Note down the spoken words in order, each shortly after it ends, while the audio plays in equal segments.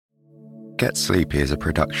Get Sleepy is a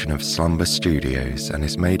production of Slumber Studios and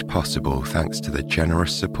is made possible thanks to the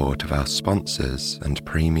generous support of our sponsors and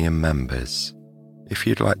premium members. If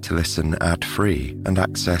you'd like to listen ad-free and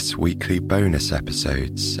access weekly bonus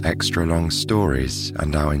episodes, extra long stories,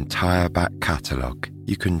 and our entire back catalogue,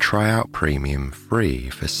 you can try out Premium free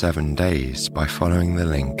for 7 days by following the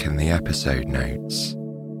link in the episode notes.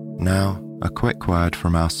 Now, a quick word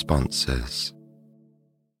from our sponsors.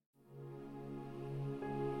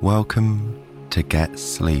 Welcome to Get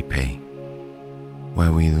Sleepy,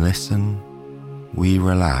 where we listen, we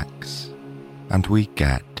relax, and we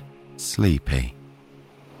get sleepy.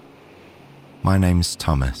 My name's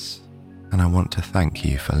Thomas, and I want to thank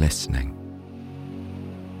you for listening.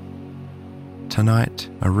 Tonight,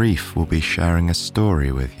 Arif will be sharing a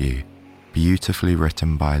story with you, beautifully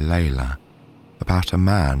written by Layla, about a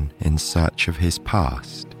man in search of his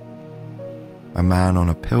past. A man on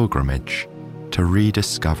a pilgrimage to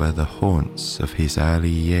rediscover the haunts of his early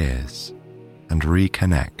years and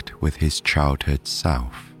reconnect with his childhood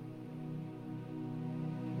self.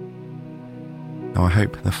 Now, I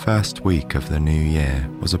hope the first week of the new year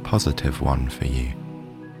was a positive one for you.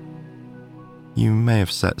 You may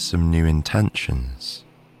have set some new intentions.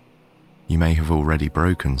 You may have already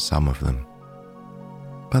broken some of them.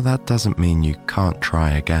 But that doesn't mean you can't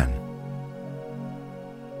try again.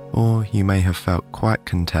 Or you may have felt quite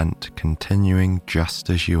content continuing just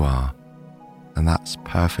as you are, and that's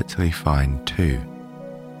perfectly fine too.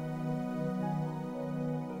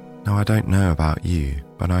 Now, I don't know about you,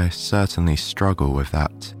 but I certainly struggle with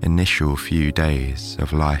that initial few days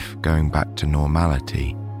of life going back to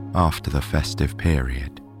normality after the festive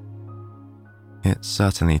period. It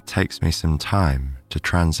certainly takes me some time to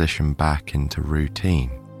transition back into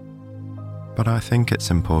routine. But I think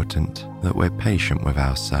it's important that we're patient with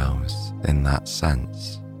ourselves in that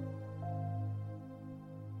sense.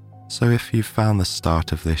 So if you've found the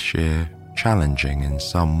start of this year challenging in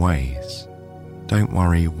some ways, don't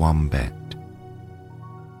worry one bit.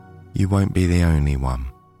 You won't be the only one,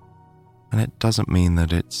 and it doesn't mean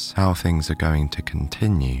that it's how things are going to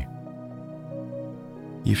continue.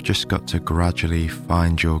 You've just got to gradually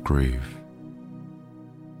find your groove.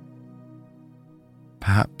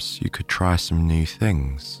 Perhaps you could try some new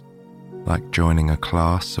things, like joining a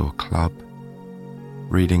class or club,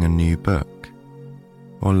 reading a new book,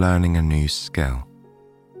 or learning a new skill.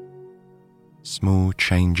 Small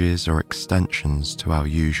changes or extensions to our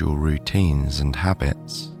usual routines and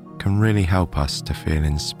habits can really help us to feel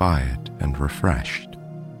inspired and refreshed.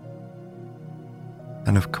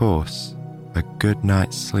 And of course, a good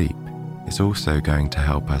night's sleep is also going to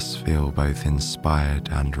help us feel both inspired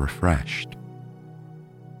and refreshed.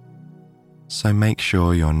 So make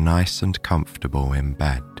sure you're nice and comfortable in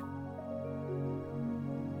bed.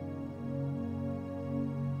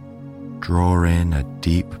 Draw in a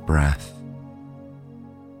deep breath,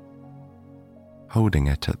 holding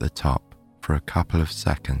it at the top for a couple of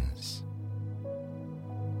seconds.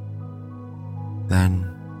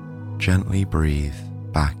 Then gently breathe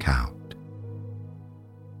back out.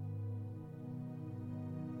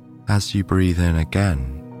 As you breathe in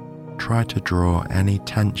again, try to draw any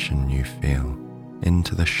tension you feel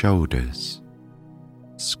into the shoulders,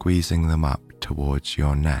 squeezing them up towards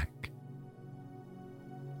your neck.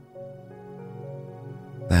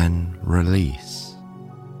 Then release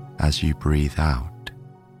as you breathe out.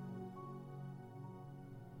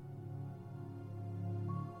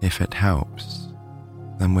 If it helps,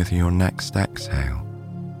 then with your next exhale,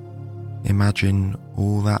 imagine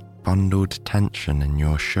all that bundled tension in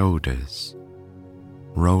your shoulders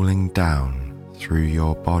rolling down through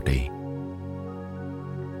your body,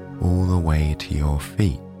 all the way to your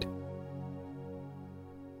feet,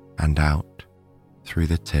 and out through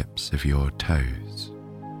the tips of your toes.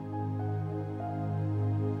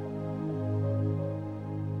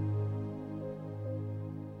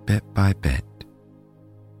 Bit by bit,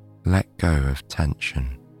 let go of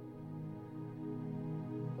tension.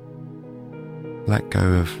 Let go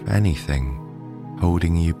of anything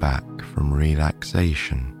holding you back from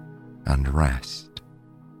relaxation and rest.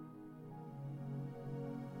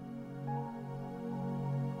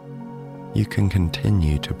 You can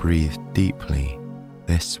continue to breathe deeply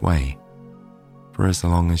this way for as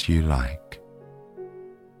long as you like.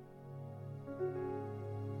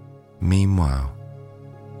 Meanwhile,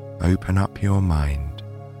 open up your mind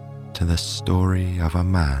to the story of a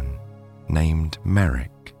man named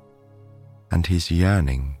Merrick and his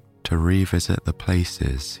yearning to revisit the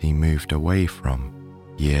places he moved away from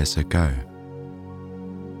years ago.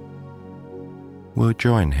 We'll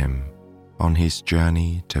join him on his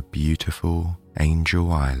journey to beautiful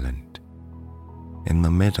Angel Island, in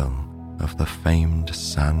the middle of the famed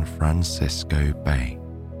San Francisco Bay.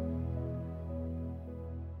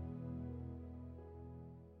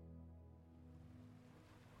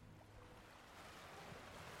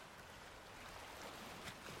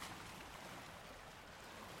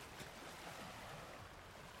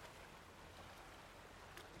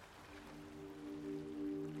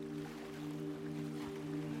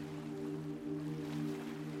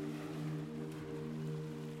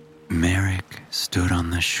 Merrick stood on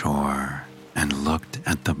the shore and looked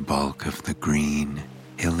at the bulk of the green,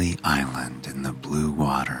 hilly island in the blue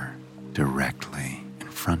water directly in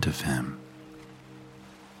front of him.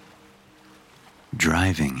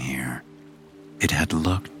 Driving here, it had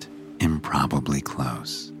looked improbably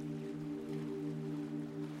close.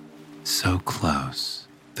 So close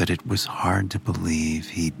that it was hard to believe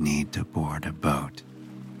he'd need to board a boat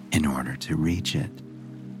in order to reach it.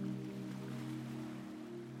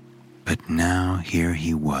 But now here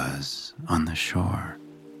he was on the shore,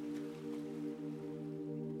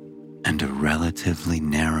 and a relatively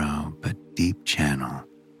narrow but deep channel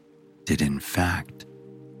did in fact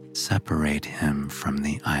separate him from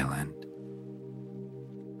the island.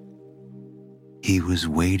 He was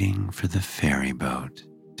waiting for the ferry boat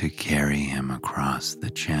to carry him across the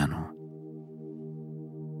channel.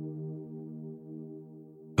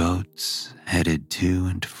 Boats headed to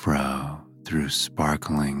and fro through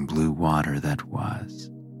sparkling blue water that was,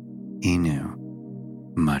 he knew,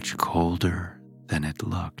 much colder than it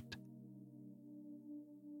looked.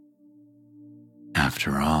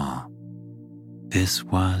 After all, this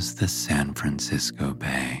was the San Francisco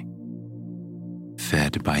Bay,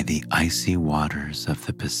 fed by the icy waters of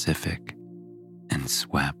the Pacific and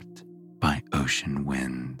swept by ocean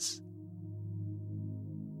winds.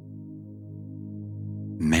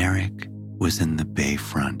 Merrick was in the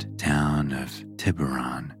bayfront town of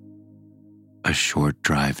Tiburon, a short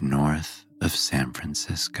drive north of San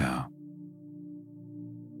Francisco,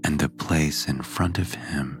 and the place in front of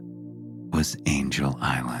him was Angel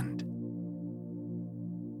Island.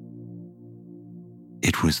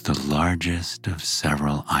 It was the largest of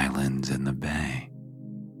several islands in the bay.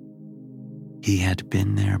 He had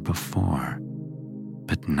been there before,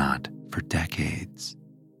 but not for decades.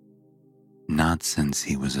 Not since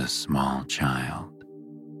he was a small child.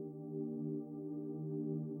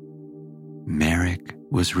 Merrick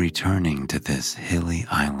was returning to this hilly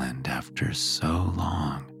island after so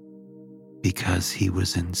long because he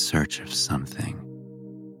was in search of something.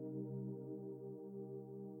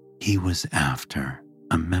 He was after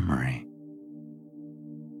a memory.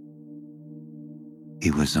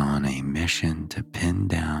 He was on a mission to pin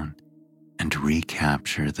down and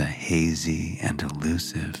recapture the hazy and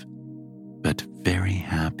elusive but very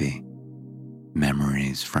happy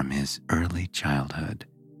memories from his early childhood.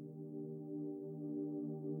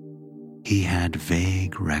 He had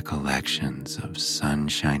vague recollections of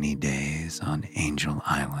sunshiny days on Angel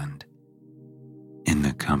Island, in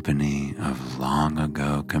the company of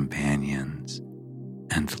long-ago companions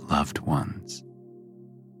and loved ones.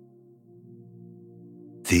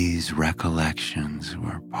 These recollections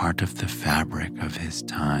were part of the fabric of his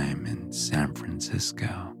time in San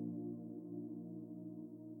Francisco.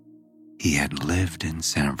 He had lived in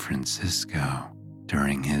San Francisco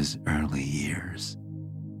during his early years,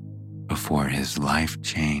 before his life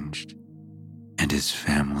changed and his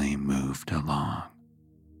family moved along.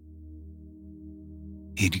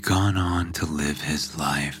 He'd gone on to live his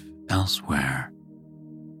life elsewhere,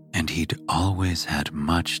 and he'd always had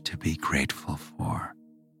much to be grateful for.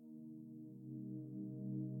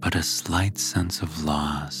 But a slight sense of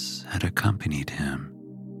loss had accompanied him,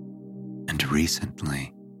 and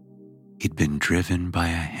recently he'd been driven by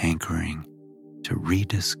a hankering to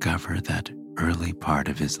rediscover that early part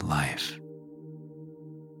of his life.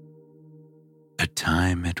 A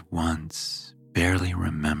time at once barely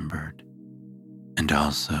remembered and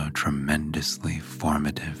also tremendously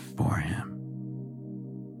formative for him.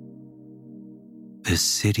 The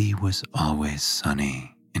city was always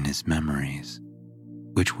sunny in his memories,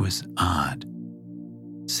 which was odd,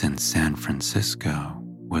 since San Francisco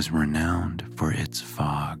was renowned for its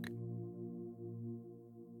fog.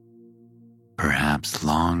 Perhaps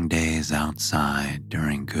long days outside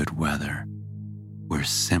during good weather were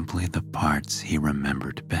simply the parts he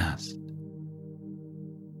remembered best.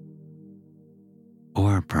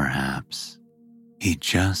 Or perhaps he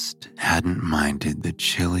just hadn't minded the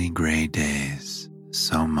chilly gray days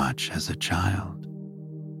so much as a child.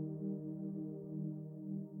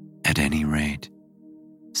 At any rate,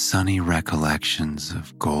 sunny recollections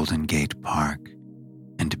of Golden Gate Park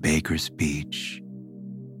and Baker's Beach,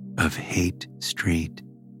 of Haight Street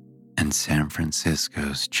and San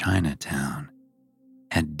Francisco's Chinatown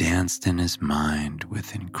had danced in his mind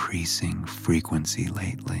with increasing frequency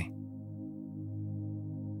lately.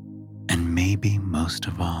 And maybe most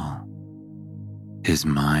of all, his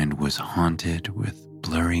mind was haunted with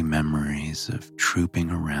blurry memories of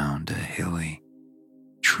trooping around a hilly,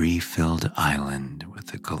 tree-filled island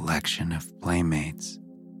with a collection of playmates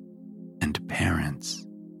and parents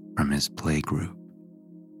from his playgroup.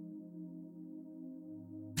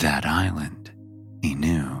 That island, he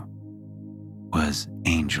knew, was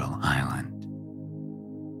Angel Island.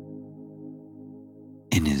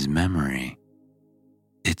 In his memory,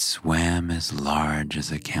 it swam as large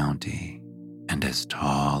as a county and as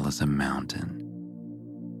tall as a mountain.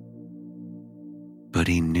 But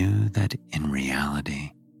he knew that in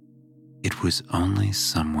reality, it was only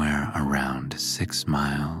somewhere around 6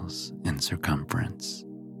 miles in circumference.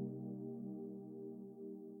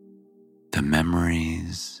 The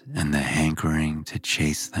memories and the hankering to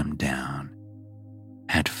chase them down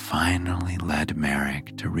had finally led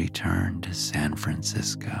Merrick to return to San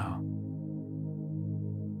Francisco.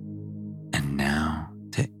 And now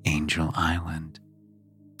to Angel Island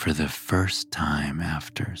for the first time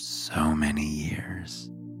after so many years.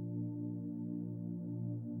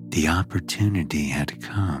 The opportunity had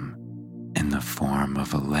come in the form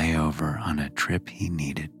of a layover on a trip he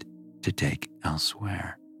needed to take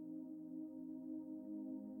elsewhere.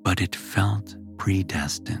 But it felt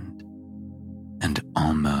predestined and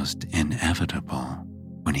almost inevitable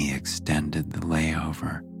when he extended the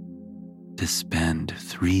layover to spend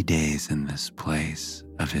 3 days in this place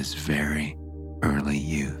of his very early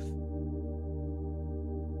youth.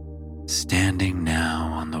 Standing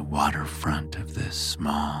now on the waterfront of this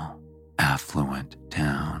small, affluent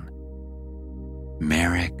town,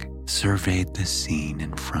 Merrick surveyed the scene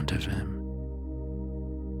in front of him.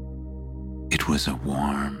 It was a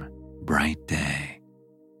warm, bright day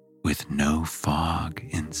with no fog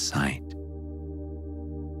in sight,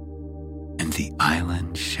 and the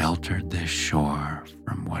island sheltered the shore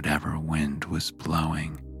from whatever wind was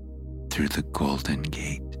blowing through the Golden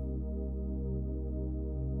Gate.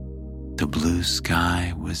 The blue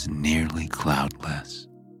sky was nearly cloudless,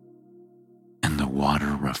 and the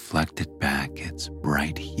water reflected back its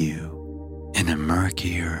bright hue in a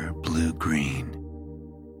murkier blue-green.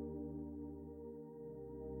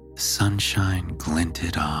 Sunshine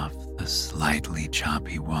glinted off the slightly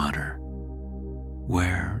choppy water,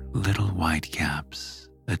 where little whitecaps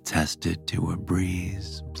attested to a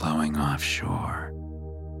breeze blowing offshore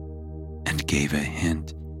and gave a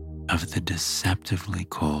hint of the deceptively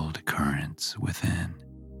cold currents within.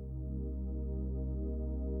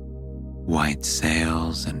 White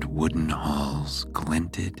sails and wooden hulls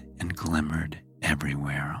glinted and glimmered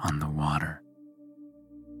everywhere on the water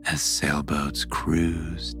as sailboats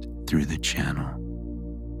cruised through the channel.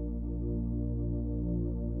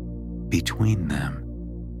 Between them,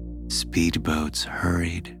 speedboats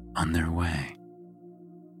hurried on their way.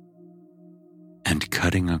 And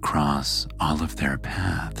cutting across all of their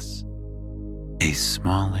paths, a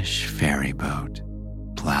smallish ferry boat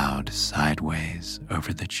plowed sideways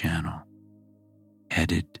over the channel,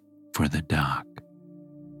 headed for the dock.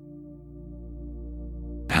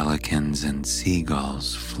 Pelicans and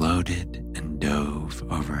seagulls floated and dove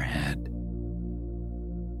overhead.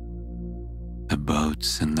 The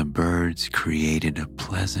boats and the birds created a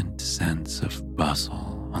pleasant sense of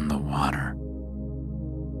bustle on the water,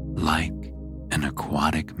 like an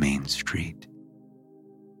aquatic Main Street.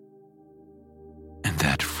 And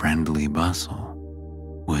that friendly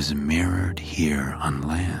bustle was mirrored here on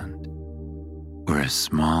land, where a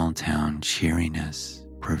small town cheeriness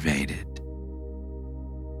pervaded.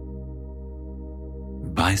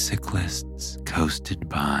 Bicyclists coasted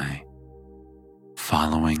by,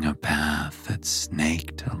 following a path that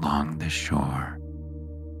snaked along the shore,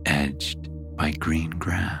 edged by green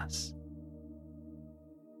grass.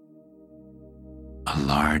 A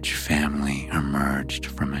large family emerged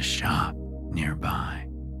from a shop nearby,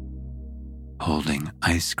 holding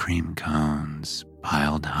ice cream cones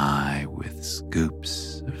piled high with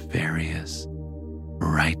scoops of various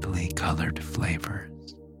brightly colored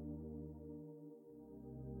flavors.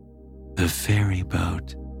 The ferry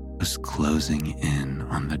boat was closing in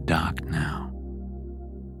on the dock now,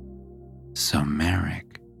 so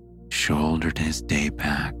Merrick shouldered his day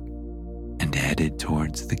pack and headed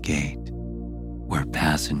towards the gate where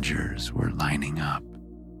passengers were lining up.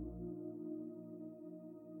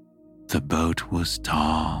 The boat was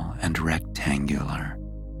tall and rectangular.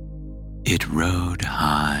 It rode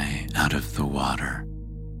high out of the water,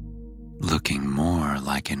 looking more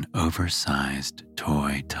like an oversized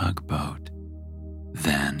toy tugboat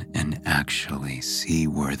than an actually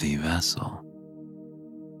seaworthy vessel.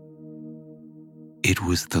 It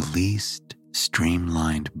was the least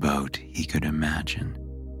streamlined boat he could imagine,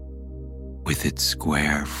 with its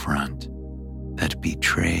square front that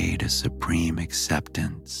betrayed a supreme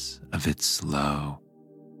acceptance of its slow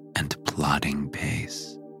and plodding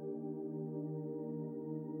pace.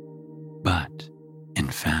 But, in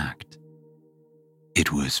fact,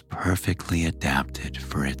 it was perfectly adapted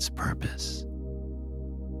for its purpose.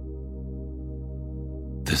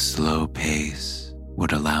 The slow pace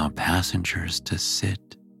would allow passengers to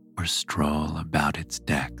sit or stroll about its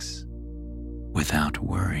decks without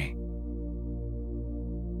worry.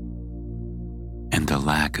 And the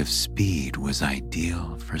lack of speed was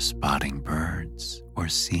ideal for spotting birds or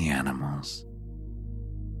sea animals,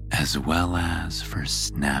 as well as for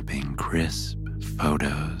snapping crisp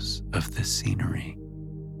photos of the scenery.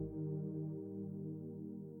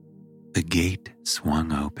 The gate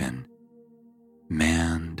swung open,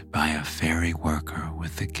 manned by a ferry worker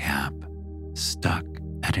with the cap stuck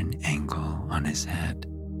at an angle on his head.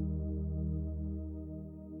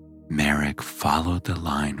 Merrick followed the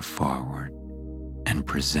line forward and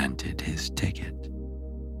presented his ticket.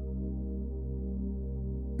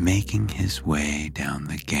 Making his way down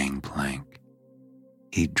the gangplank,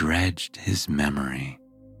 he dredged his memory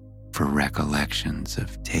for recollections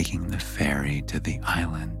of taking the ferry to the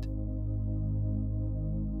island.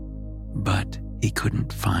 But he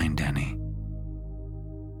couldn't find any.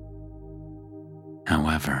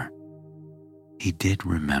 However, he did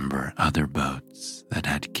remember other boats that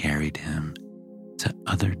had carried him to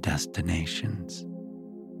other destinations.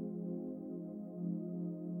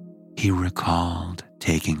 He recalled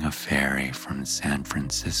taking a ferry from San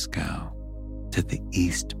Francisco to the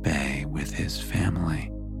East Bay with his family.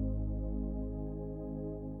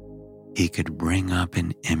 He could bring up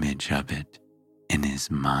an image of it in his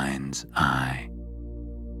mind's eye.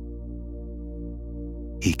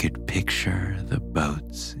 He could picture the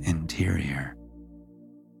boat's interior,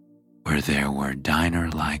 where there were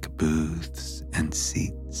diner-like booths and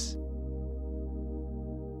seats.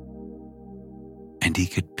 And he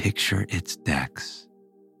could picture its decks,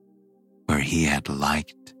 where he had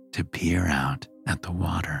liked to peer out at the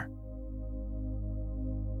water.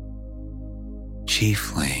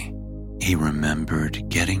 Chiefly, he remembered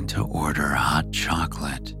getting to order hot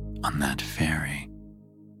chocolate on that ferry.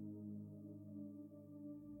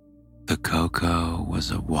 The cocoa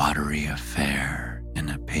was a watery affair in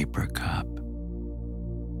a paper cup,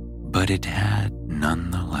 but it had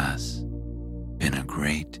nonetheless been a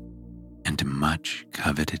great and much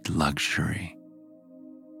coveted luxury.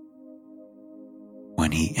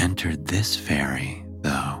 When he entered this ferry,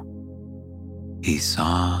 though, he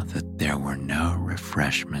saw that there were no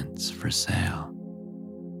refreshments for sale.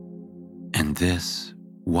 And this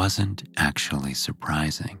wasn't actually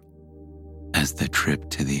surprising, as the trip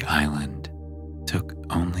to the island took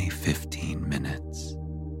only 15 minutes.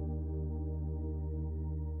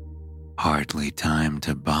 Hardly time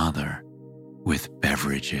to bother with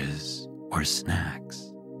beverages or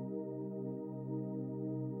snacks.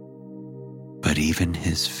 But even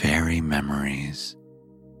his ferry memories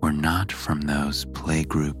were not from those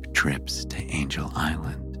playgroup trips to Angel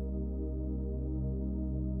Island.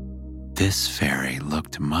 This ferry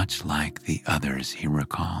looked much like the others he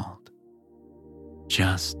recalled,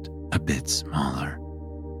 just a bit smaller.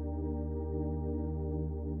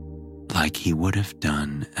 Like he would have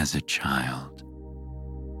done as a child,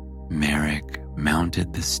 Merrick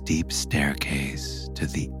mounted the steep staircase to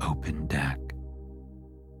the open deck.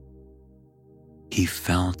 He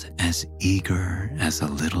felt as eager as a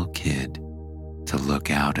little kid to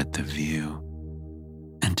look out at the view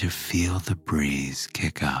and to feel the breeze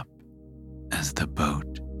kick up as the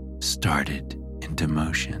boat started into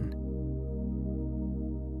motion.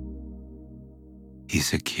 He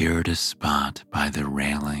secured a spot by the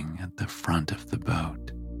railing at the front of the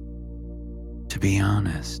boat. To be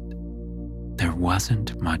honest, there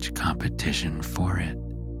wasn't much competition for it.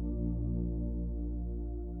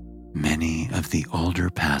 Many of the older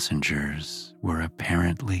passengers were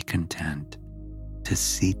apparently content to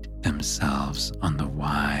seat themselves on the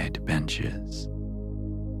wide benches.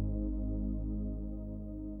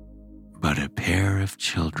 But a pair of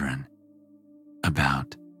children,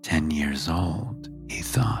 about 10 years old, he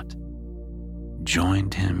thought,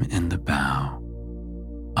 joined him in the bow,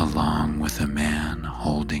 along with a man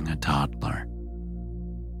holding a toddler.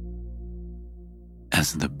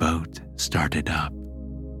 As the boat started up,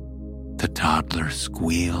 the toddler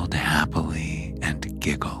squealed happily and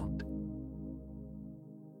giggled.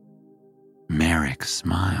 Merrick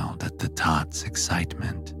smiled at the tot's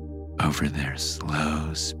excitement over their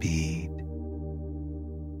slow speed.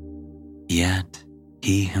 Yet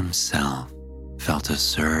he himself felt a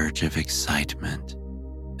surge of excitement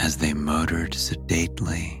as they motored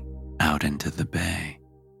sedately out into the bay.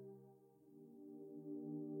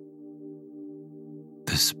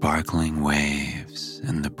 The sparkling waves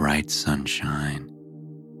and the bright sunshine,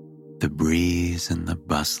 the breeze and the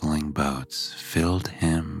bustling boats filled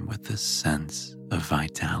him with a sense of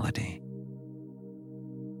vitality.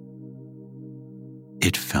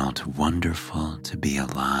 It felt wonderful to be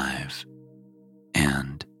alive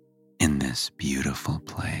and in this beautiful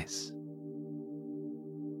place.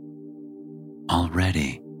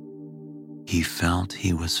 Already, he felt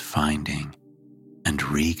he was finding and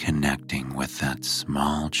reconnecting with that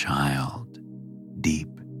small child deep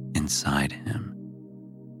inside him.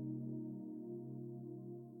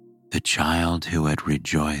 The child who had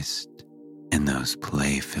rejoiced in those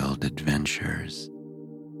play-filled adventures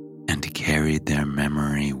and carried their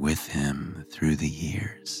memory with him through the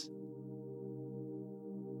years.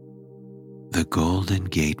 The Golden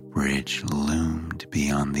Gate Bridge loomed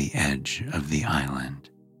beyond the edge of the island,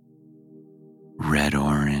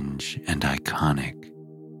 red-orange and iconic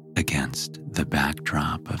against the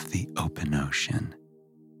backdrop of the open ocean.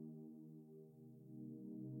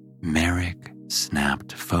 Merrick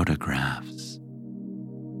snapped photographs,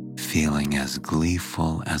 feeling as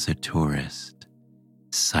gleeful as a tourist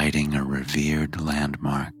sighting a revered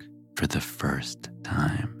landmark for the first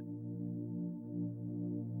time.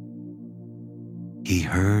 He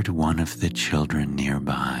heard one of the children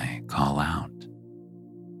nearby call out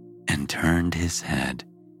and turned his head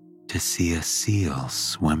to see a seal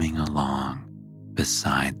swimming along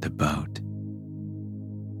beside the boat.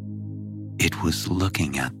 It was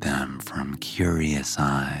looking at them from curious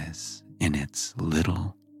eyes in its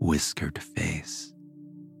little whiskered face.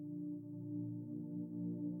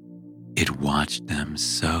 It watched them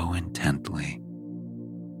so intently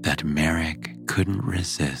that Merrick couldn't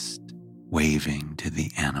resist waving to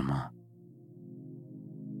the animal.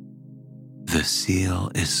 The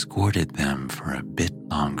seal escorted them for a bit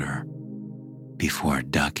longer before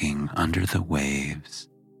ducking under the waves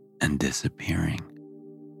and disappearing.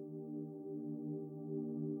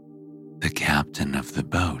 The captain of the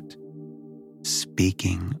boat,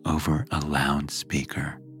 speaking over a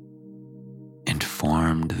loudspeaker,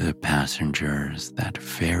 informed the passengers that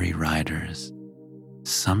ferry riders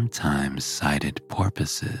sometimes sighted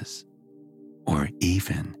porpoises or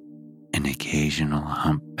even an occasional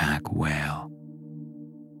humpback whale.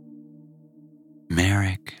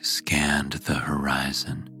 Merrick scanned the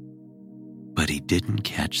horizon, but he didn't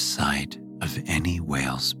catch sight of any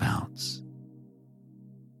whale spouts.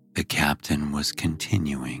 The captain was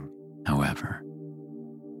continuing, however.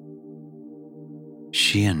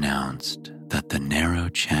 She announced that the narrow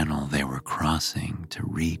channel they were crossing to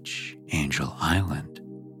reach Angel Island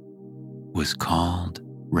was called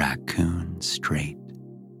Raccoon Strait.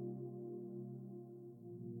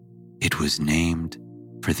 It was named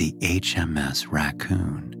for the HMS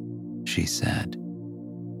Raccoon, she said,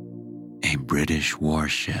 a British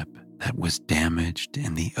warship that was damaged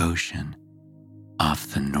in the ocean off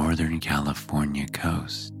the Northern California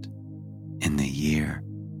coast in the year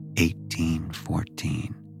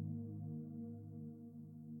 1814.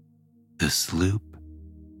 The sloop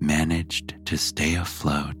managed to stay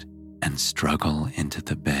afloat and struggle into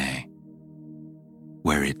the bay,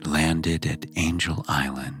 where it landed at Angel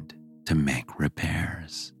Island to make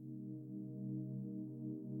repairs.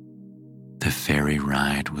 The ferry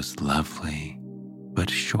ride was lovely but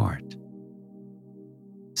short.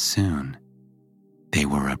 Soon, they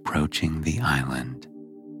were approaching the island,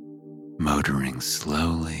 motoring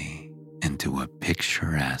slowly into a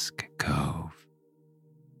picturesque cove,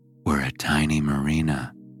 where a tiny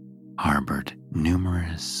marina harbored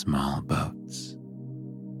numerous small boats.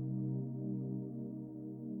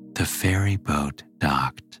 The ferry boat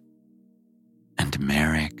docked, and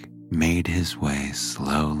Merrick made his way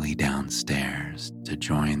slowly downstairs to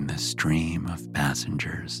join the stream of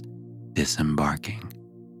passengers disembarking.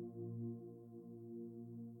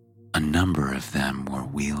 A number of them were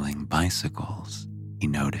wheeling bicycles, he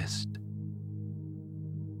noticed.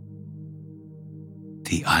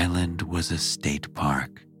 The island was a state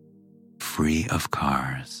park, free of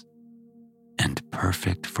cars, and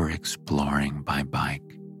perfect for exploring by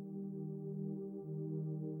bike.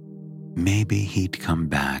 Maybe he'd come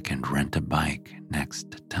back and rent a bike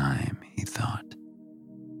next time, he thought.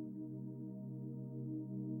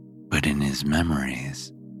 But in his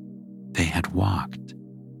memories, they had walked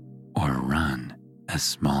or run as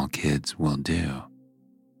small kids will do.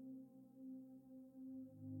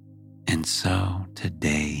 and so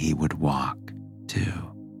today he would walk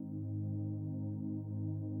too.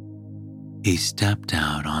 He stepped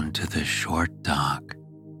out onto the short dock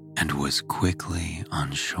and was quickly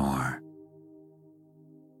on shore.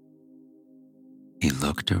 He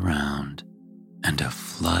looked around, and a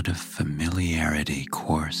flood of familiarity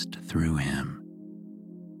coursed through him,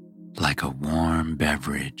 like a warm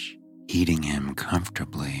beverage heating him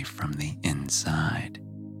comfortably from the inside.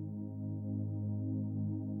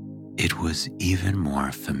 It was even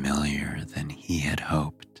more familiar than he had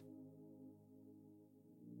hoped.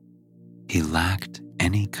 He lacked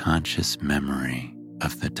any conscious memory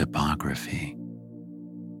of the topography,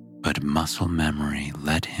 but muscle memory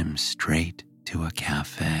led him straight to a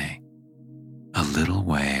cafe a little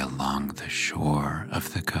way along the shore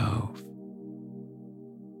of the cove.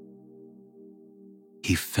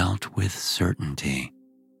 He felt with certainty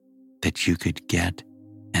that you could get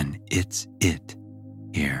an "It's It"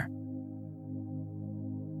 here.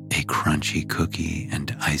 A crunchy cookie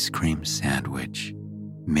and ice cream sandwich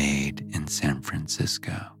made in San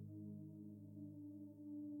Francisco.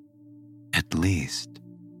 At least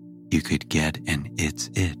you could get an "It's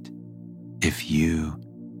It" if you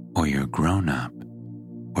or your grown-up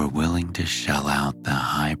were willing to shell out the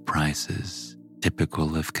high prices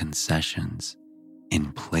typical of concessions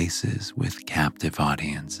in places with captive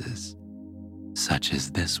audiences, such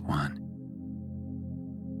as this one.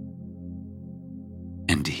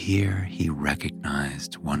 And here he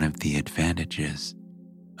recognized one of the advantages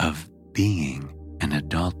of being an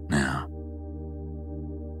adult now.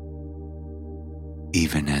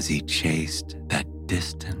 Even as he chased that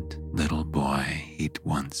distant little boy he'd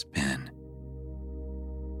once been.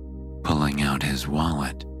 Pulling out his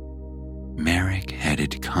wallet, Merrick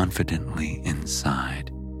headed confidently inside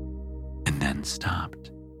and then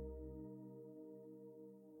stopped.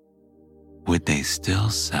 Would they still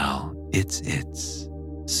sell It's It's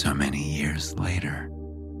so many years later?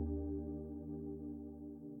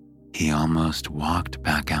 He almost walked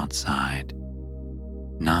back outside,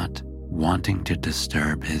 not wanting to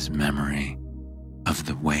disturb his memory of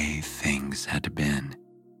the way things had been.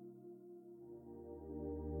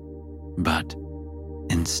 But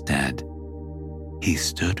instead, he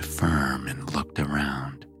stood firm and looked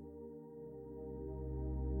around.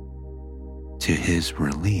 To his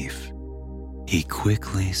relief, he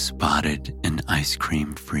quickly spotted an ice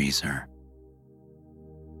cream freezer.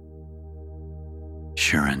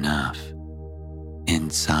 Sure enough,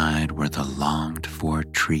 inside were the longed-for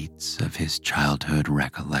treats of his childhood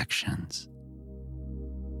recollections.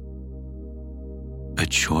 A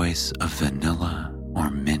choice of vanilla or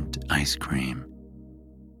mint ice cream,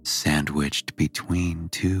 sandwiched between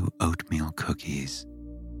 2 oatmeal cookies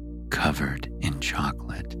covered in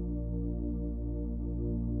chocolate.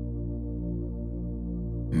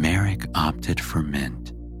 Merrick opted for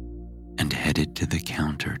mint and headed to the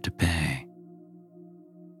counter to pay.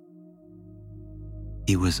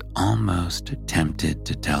 He was almost tempted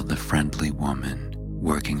to tell the friendly woman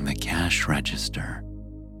working the cash register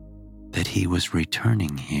that he was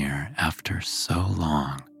returning here after so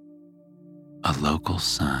long, a local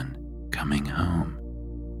son coming home.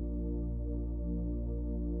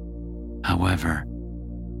 However,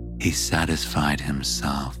 he satisfied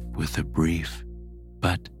himself with a brief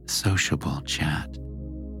but sociable chat,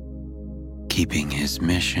 keeping his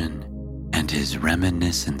mission and his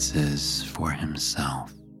reminiscences for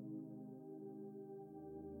himself.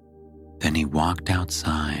 Then he walked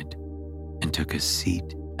outside and took a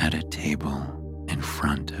seat at a table in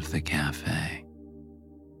front of the cafe.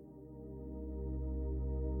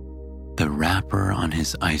 The wrapper on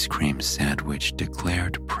his ice cream sandwich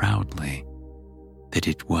declared proudly that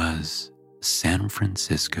it was San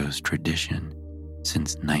Francisco's tradition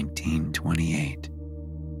since 1928.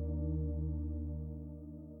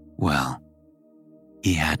 Well,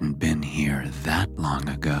 he hadn't been here that long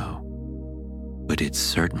ago, but it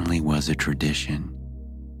certainly was a tradition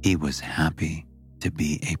he was happy to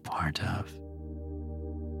be a part of.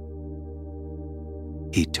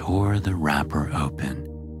 He tore the wrapper open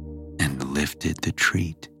and lifted the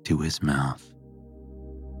treat to his mouth.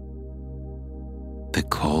 The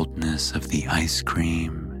coldness of the ice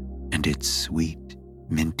cream and its sweet,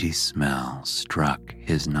 minty smell struck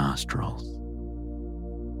his nostrils.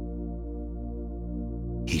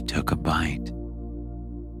 He took a bite,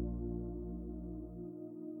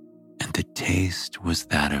 and the taste was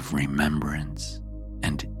that of remembrance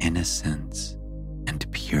and innocence and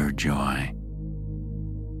pure joy.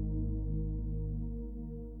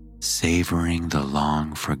 Savoring the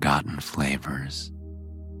long-forgotten flavors,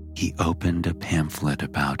 he opened a pamphlet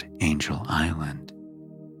about Angel Island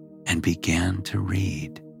and began to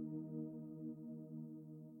read,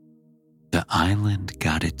 The island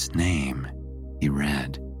got its name, he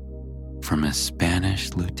read, from a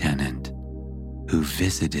Spanish lieutenant who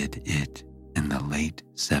visited it in the late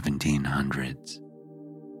 1700s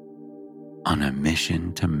on a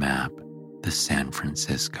mission to map the San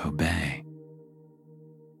Francisco Bay.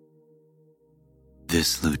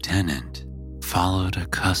 This lieutenant followed a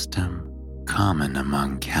custom common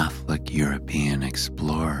among Catholic European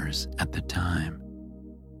explorers at the time.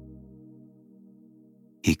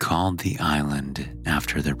 He called the island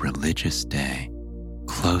after the religious day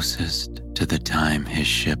closest to the time his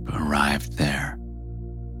ship arrived there.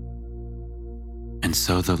 And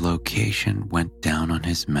so the location went down on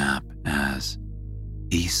his map as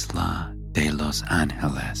Isla de los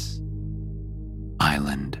Angeles,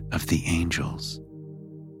 Island of the Angels,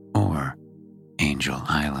 or Angel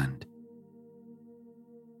Island.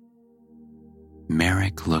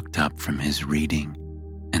 Merrick looked up from his reading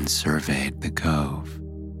and surveyed the cove.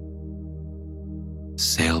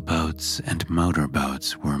 Sailboats and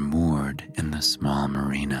motorboats were moored in the small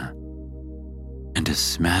marina, and a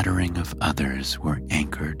smattering of others were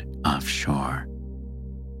anchored offshore.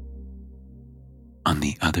 On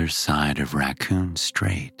the other side of Raccoon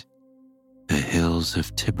Strait, the hills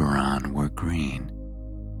of Tiburon were green,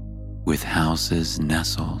 with houses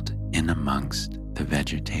nestled in amongst the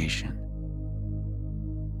vegetation.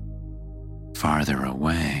 Farther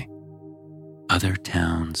away, other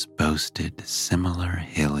towns boasted similar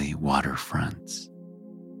hilly waterfronts.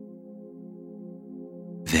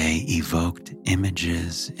 They evoked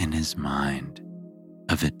images in his mind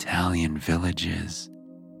of Italian villages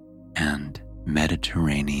and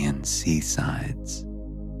Mediterranean seasides.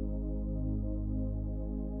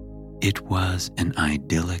 It was an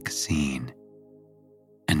idyllic scene,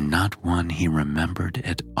 and not one he remembered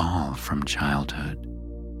at all from childhood.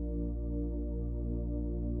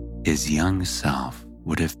 His young self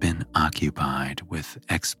would have been occupied with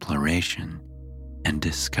exploration and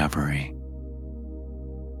discovery,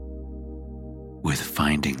 with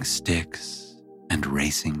finding sticks and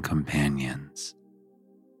racing companions,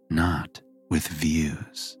 not with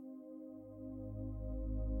views.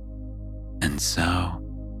 And so,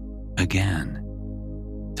 again,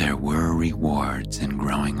 there were rewards in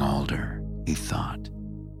growing older, he thought.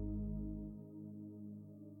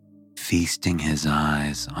 Feasting his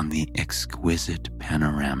eyes on the exquisite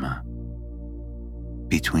panorama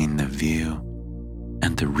between the view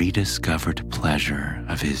and the rediscovered pleasure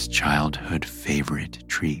of his childhood favorite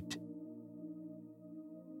treat.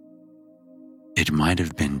 It might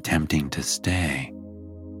have been tempting to stay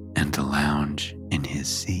and lounge in his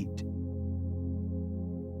seat,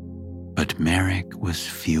 but Merrick was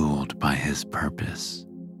fueled by his purpose,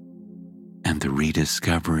 and the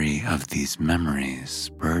rediscovery of these memories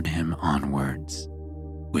spurred him onwards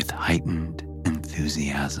with heightened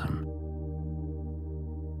enthusiasm.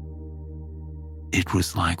 It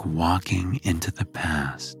was like walking into the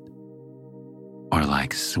past, or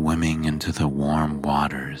like swimming into the warm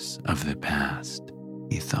waters of the past,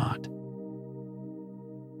 he thought.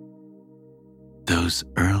 Those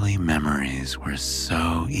early memories were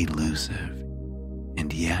so elusive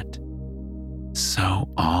and yet so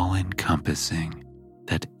all-encompassing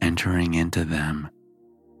that entering into them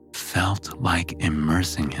felt like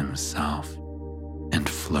immersing himself and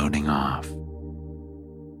floating off.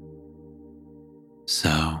 So,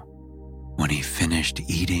 when he finished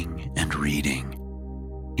eating and reading,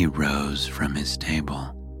 he rose from his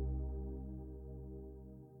table.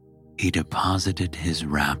 He deposited his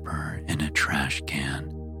wrapper in a trash can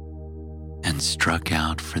and struck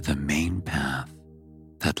out for the main path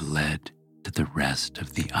that led to the rest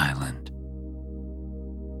of the island.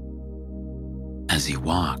 As he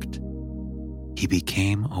walked, he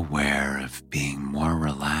became aware of being more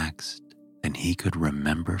relaxed than he could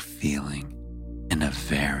remember feeling in a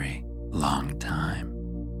very long time.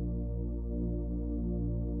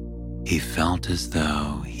 He felt as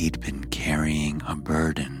though he'd been carrying a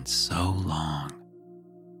burden so long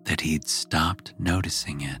that he'd stopped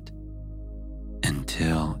noticing it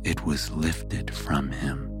until it was lifted from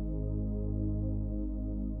him.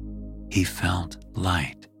 He felt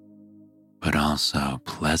light, but also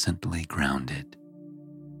pleasantly grounded.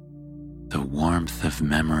 The warmth of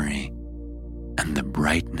memory and the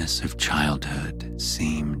brightness of childhood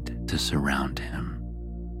seemed to surround him,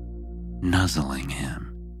 nuzzling him.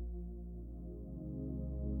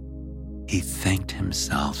 He thanked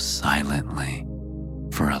himself silently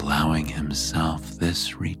for allowing himself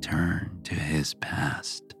this return to his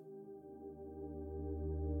past.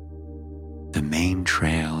 The main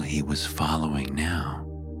trail he was following now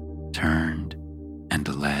turned and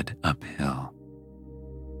led uphill.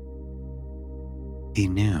 He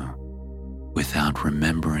knew without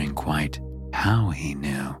remembering quite how he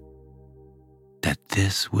knew that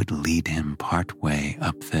this would lead him partway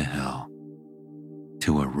up the hill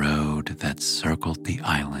to a road that circled the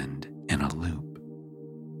island in a loop.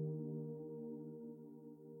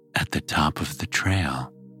 At the top of the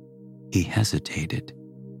trail, he hesitated.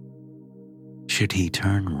 Should he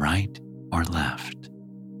turn right or left?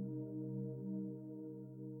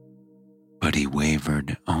 But he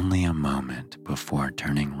wavered only a moment before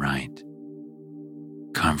turning right,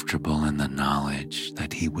 comfortable in the knowledge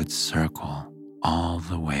that he would circle all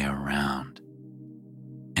the way around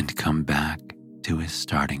and come back to his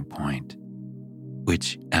starting point,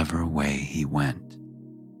 whichever way he went.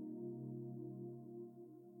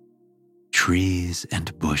 Trees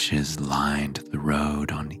and bushes lined the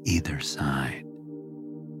road on either side.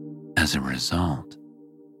 As a result,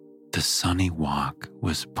 the sunny walk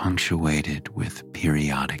was punctuated with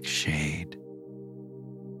periodic shade.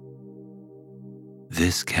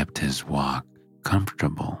 This kept his walk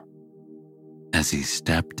comfortable as he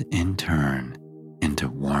stepped in turn into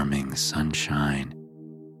warming sunshine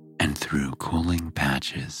and through cooling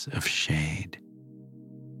patches of shade.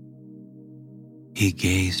 He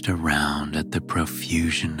gazed around at the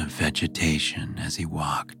profusion of vegetation as he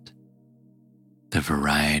walked. The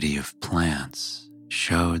variety of plants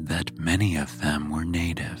showed that many of them were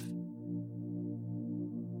native.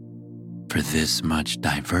 For this much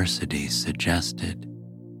diversity suggested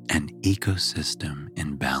an ecosystem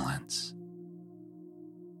in balance.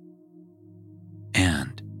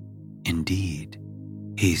 And, indeed,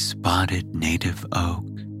 he spotted native oak,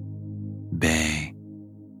 bay,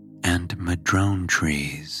 and madrone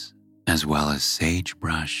trees, as well as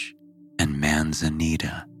sagebrush and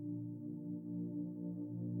manzanita.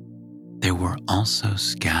 There were also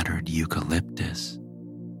scattered eucalyptus,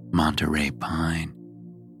 Monterey pine,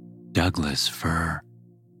 Douglas fir,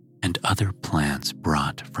 and other plants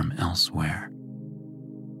brought from elsewhere.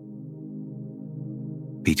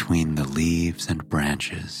 Between the leaves and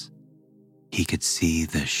branches, he could see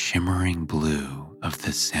the shimmering blue of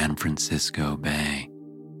the San Francisco Bay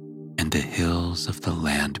and the hills of the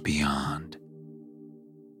land beyond.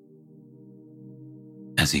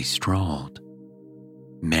 As he strolled,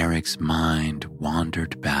 Merrick's mind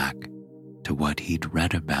wandered back to what he'd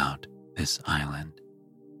read about this island.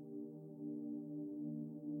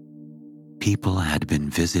 People had been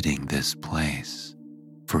visiting this place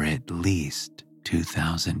for at least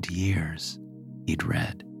 2,000 years, he'd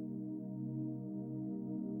read.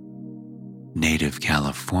 Native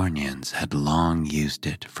Californians had long used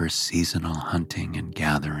it for seasonal hunting and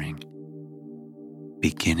gathering,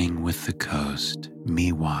 beginning with the coast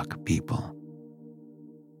Miwok people.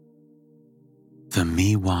 The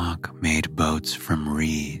Miwok made boats from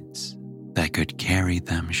reeds that could carry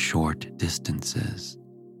them short distances,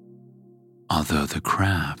 although the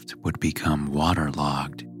craft would become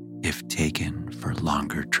waterlogged if taken for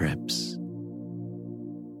longer trips.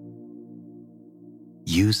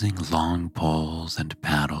 Using long poles and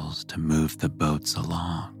paddles to move the boats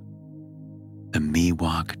along, the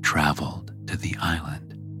Miwok traveled to the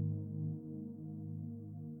island.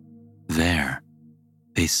 There,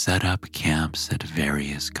 they set up camps at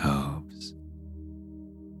various coves.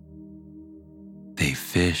 They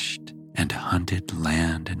fished and hunted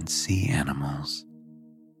land and sea animals,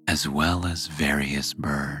 as well as various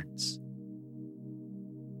birds.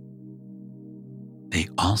 They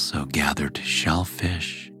also gathered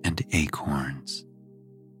shellfish and acorns,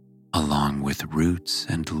 along with roots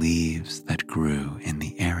and leaves that grew in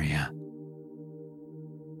the area.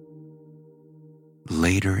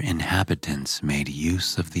 Later inhabitants made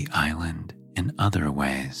use of the island in other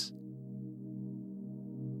ways.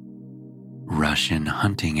 Russian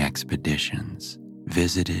hunting expeditions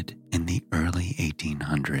visited in the early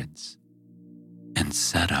 1800s and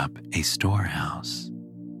set up a storehouse.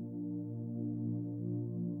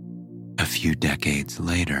 A few decades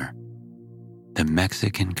later, the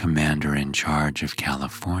Mexican commander in charge of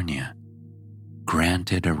California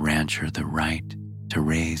granted a rancher the right to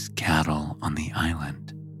raise cattle on the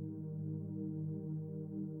island.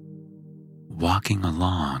 Walking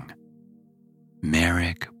along,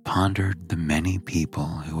 Merrick pondered the many people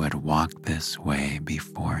who had walked this way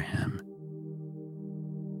before him.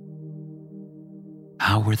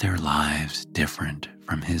 How were their lives different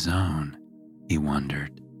from his own, he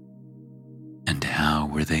wondered, and how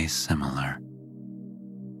were they similar?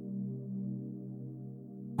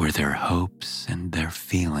 Were their hopes and their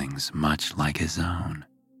feelings much like his own?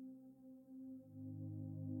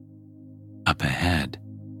 Up ahead,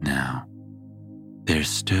 now, there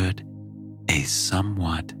stood a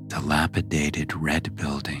somewhat dilapidated red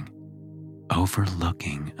building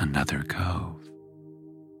overlooking another cove.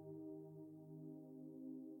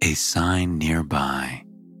 A sign nearby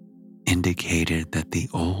indicated that the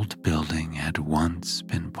old building had once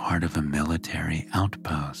been part of a military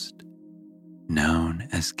outpost known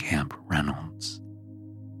as Camp Reynolds.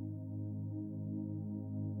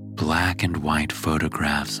 Black and white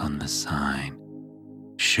photographs on the sign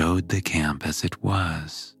showed the camp as it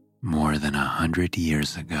was more than 100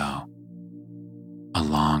 years ago,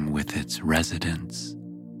 along with its residents,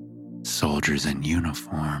 soldiers in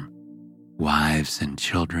uniform, wives and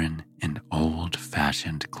children in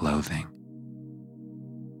old-fashioned clothing.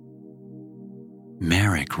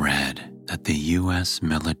 Merrick read that the U.S.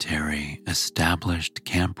 military established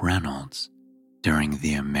Camp Reynolds during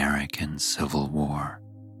the American Civil War.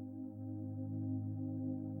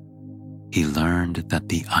 He learned that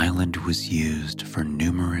the island was used for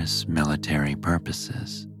numerous military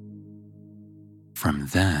purposes. From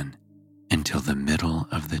then until the middle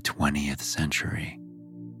of the 20th century,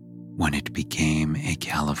 when it became a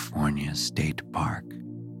California state park.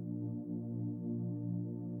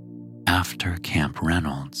 After Camp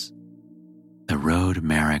Reynolds, the road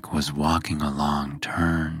Merrick was walking along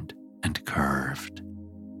turned and curved.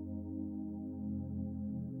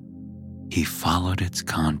 He followed its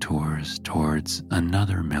contours towards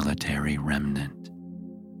another military remnant,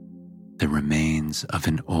 the remains of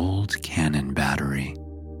an old cannon battery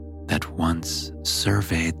that once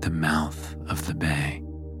surveyed the mouth of the bay.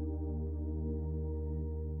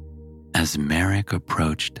 As Merrick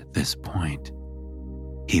approached this point,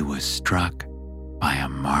 he was struck by a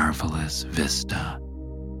marvelous vista.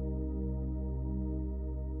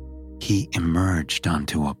 He emerged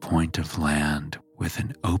onto a point of land with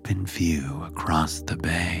an open view across the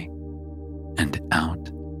bay and out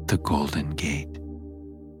the Golden Gate.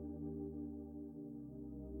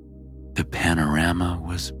 The panorama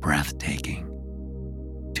was breathtaking.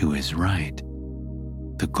 To his right,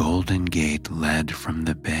 the Golden Gate led from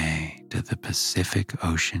the bay to the Pacific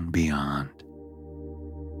Ocean beyond.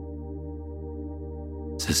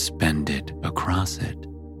 Suspended across it,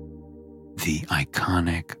 the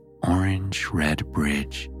iconic orange-red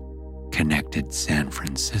bridge connected San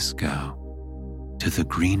Francisco to the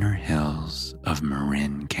greener hills of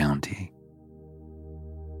Marin County.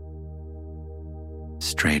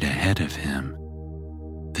 Straight ahead of him,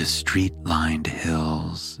 the street-lined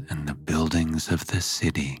hills and the buildings of the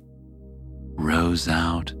city rose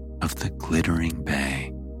out of the glittering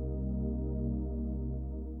bay.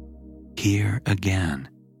 Here again,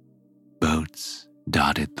 boats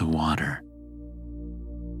dotted the water.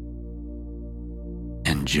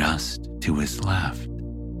 And just to his left,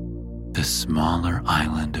 the smaller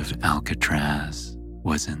island of Alcatraz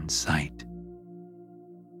was in sight.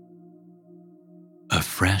 A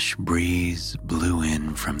fresh breeze blew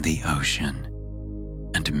in from the ocean,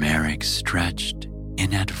 and Merrick stretched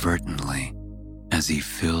inadvertently as he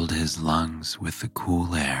filled his lungs with the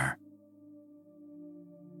cool air.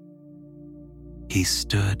 He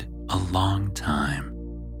stood a long time,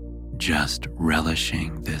 just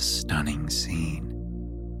relishing this stunning scene.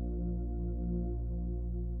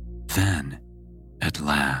 Then, at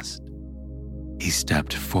last, he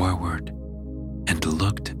stepped forward and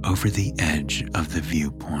looked over the edge of the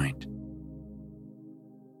viewpoint,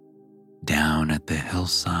 down at the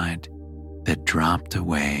hillside that dropped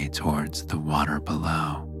away towards the water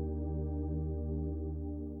below.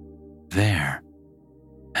 There,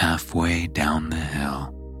 halfway down the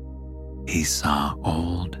hill, he saw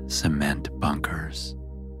old cement bunkers.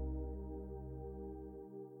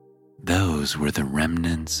 Those were the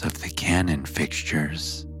remnants of the cannon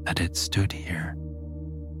fixtures that had stood here.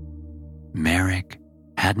 Merrick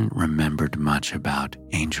hadn't remembered much about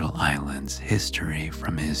Angel Island's history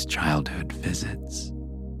from his childhood visits.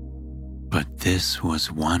 But this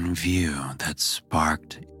was one view that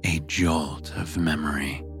sparked a jolt of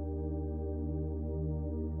memory.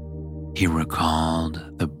 He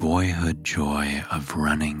recalled the boyhood joy of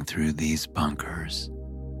running through these bunkers,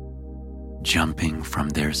 jumping from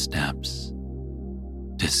their steps,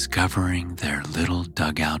 discovering their little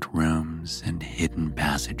dugout rooms and hidden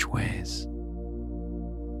passageways.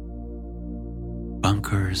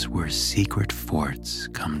 Bunkers were secret forts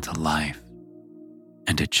come to life,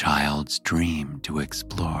 and a child's dream to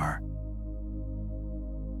explore.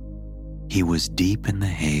 He was deep in the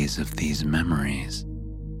haze of these memories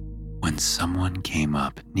when someone came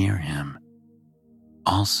up near him,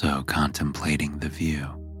 also contemplating the view.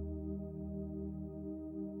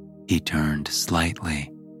 He turned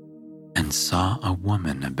slightly and saw a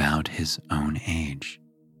woman about his own age.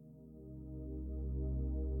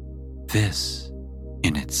 This,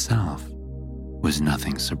 in itself, was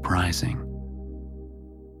nothing surprising.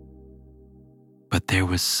 But there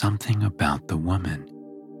was something about the woman.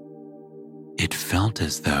 It felt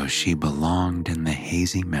as though she belonged in the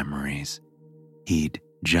hazy memories he'd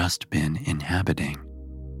just been inhabiting.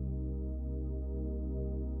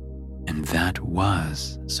 And that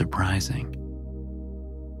was surprising.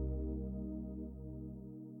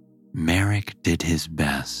 Merrick did his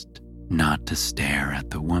best not to stare at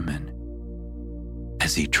the woman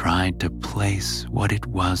as he tried to place what it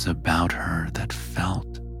was about her that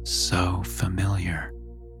felt so familiar.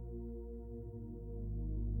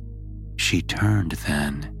 She turned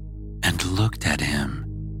then and looked at him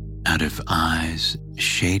out of eyes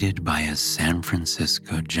shaded by a San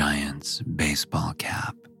Francisco Giants baseball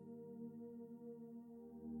cap.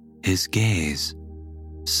 His gaze,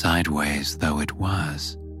 sideways though it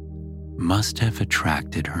was, must have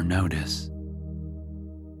attracted her notice,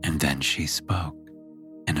 and then she spoke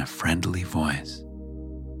in a friendly voice,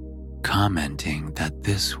 commenting that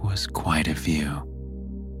this was quite a view.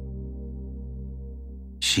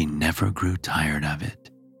 She never grew tired of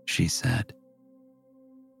it, she said.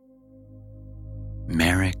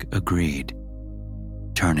 Merrick agreed,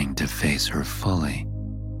 turning to face her fully,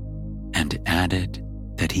 and added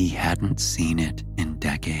that he hadn't seen it in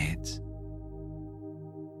decades.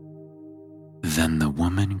 Then the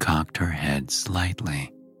woman cocked her head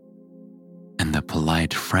slightly, and the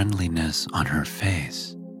polite friendliness on her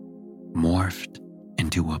face morphed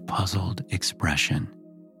into a puzzled expression.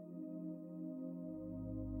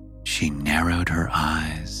 She narrowed her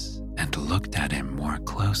eyes and looked at him more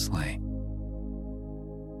closely,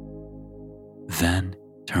 then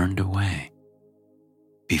turned away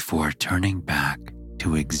before turning back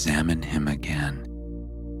to examine him again.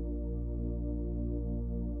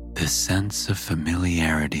 The sense of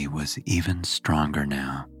familiarity was even stronger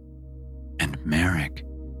now, and Merrick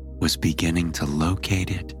was beginning to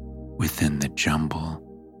locate it within the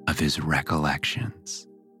jumble of his recollections.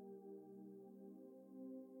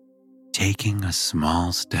 Taking a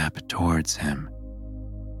small step towards him,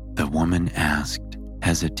 the woman asked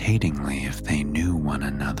hesitatingly if they knew one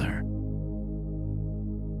another.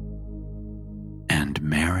 And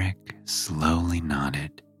Merrick slowly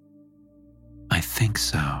nodded. I think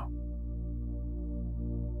so.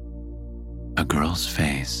 A girl's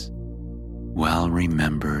face, well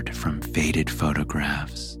remembered from faded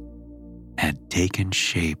photographs, had taken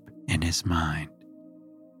shape in his mind.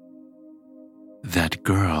 That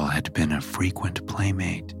girl had been a frequent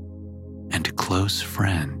playmate and close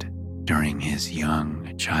friend during his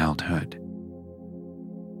young childhood.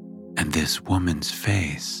 And this woman's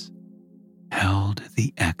face held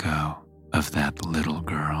the echo of that little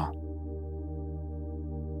girl.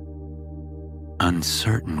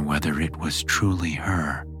 Uncertain whether it was truly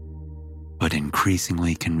her, but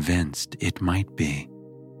increasingly convinced it might be,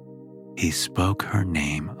 he spoke her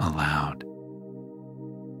name aloud.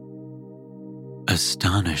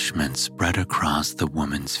 Astonishment spread across the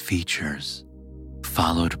woman's features,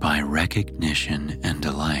 followed by recognition and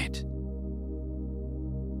delight.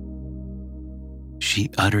 She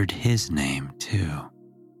uttered his name too,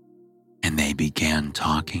 and they began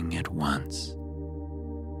talking at once,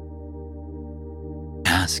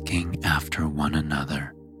 asking after one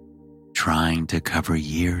another, trying to cover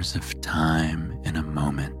years of time in a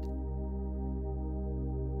moment.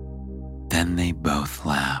 Then they both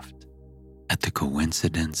laughed at the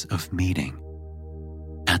coincidence of meeting,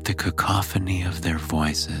 at the cacophony of their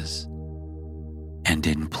voices, and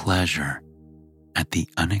in pleasure at the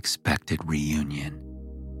unexpected reunion.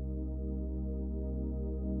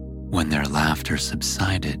 When their laughter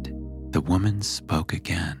subsided, the woman spoke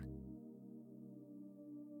again.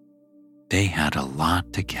 They had a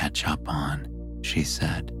lot to catch up on, she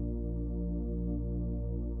said.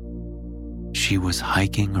 She was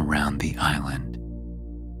hiking around the island.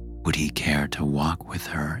 Would he care to walk with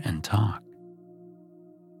her and talk?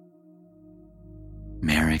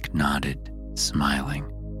 Merrick nodded, smiling.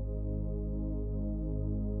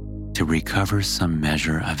 To recover some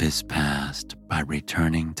measure of his past by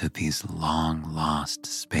returning to these long-lost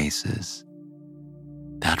spaces,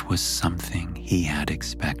 that was something he had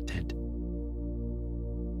expected.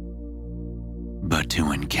 But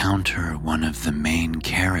to encounter one of the main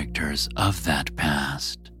characters of that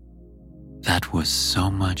past, that was so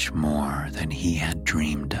much more than he had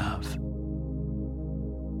dreamed of.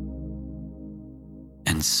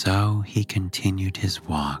 And so he continued his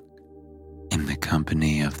walk in the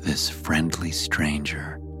company of this friendly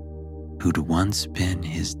stranger who'd once been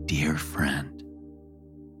his dear friend.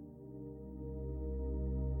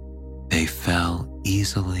 They fell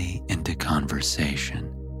easily into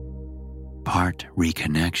conversation, part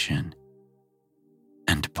reconnection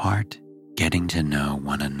and part getting to know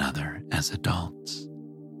one another as adults.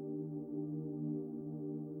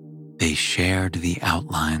 They shared the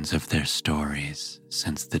outlines of their stories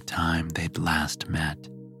since the time they'd last met,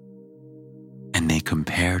 and they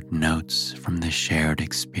compared notes from the shared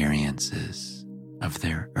experiences of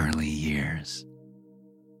their early years.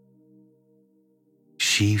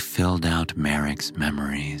 She filled out Merrick's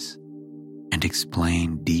memories and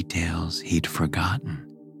explained details he'd forgotten,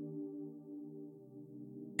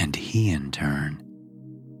 and he in turn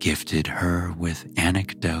gifted her with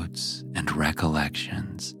anecdotes and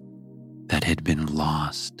recollections that had been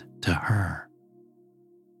lost to her.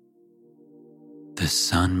 The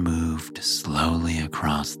sun moved slowly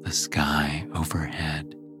across the sky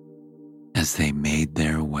overhead as they made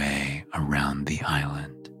their way around the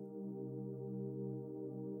island.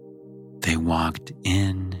 They walked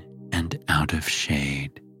in and out of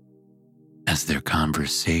shade as their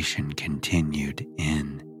conversation continued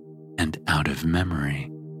in and out of memory,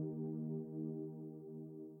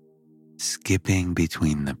 skipping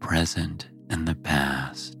between the present and the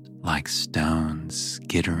past like stones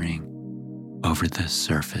skittering over the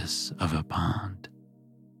surface of a pond.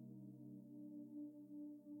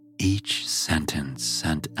 Each sentence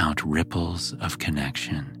sent out ripples of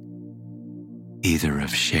connection, either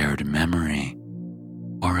of shared memory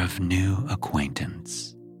or of new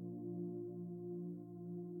acquaintance.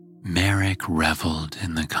 Merrick reveled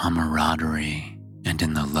in the camaraderie and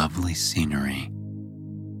in the lovely scenery,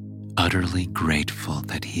 utterly grateful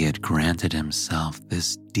that he had granted himself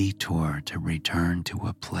this detour to return to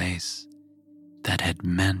a place that had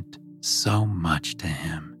meant so much to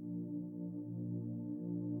him.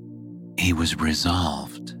 He was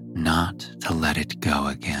resolved not to let it go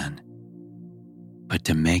again, but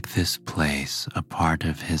to make this place a part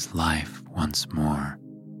of his life once more,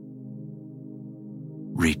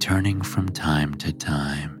 returning from time to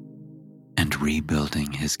time and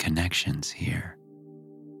rebuilding his connections here.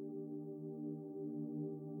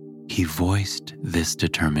 He voiced this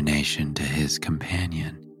determination to his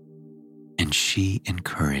companion, and she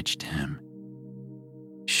encouraged him,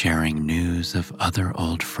 sharing news of other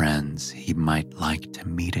old friends he might like to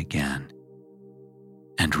meet again,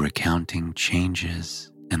 and recounting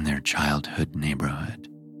changes in their childhood neighborhood.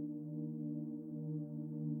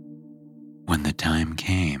 When the time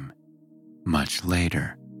came, much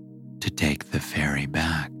later, to take the ferry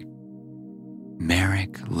back,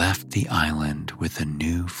 Merrick left the island with a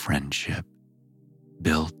new friendship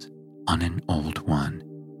built on an old one,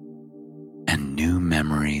 and new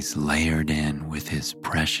memories layered in with his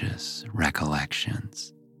precious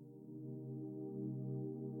recollections.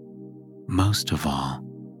 Most of all,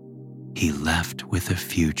 he left with a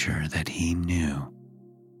future that he knew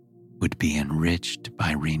would be enriched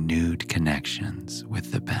by renewed connections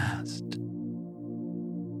with the past,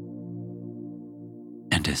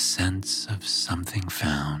 and a sense of something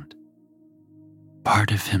found,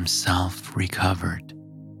 part of himself recovered,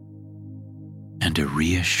 and a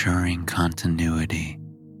reassuring continuity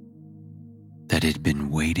that had been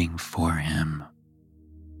waiting for him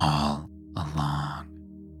all along.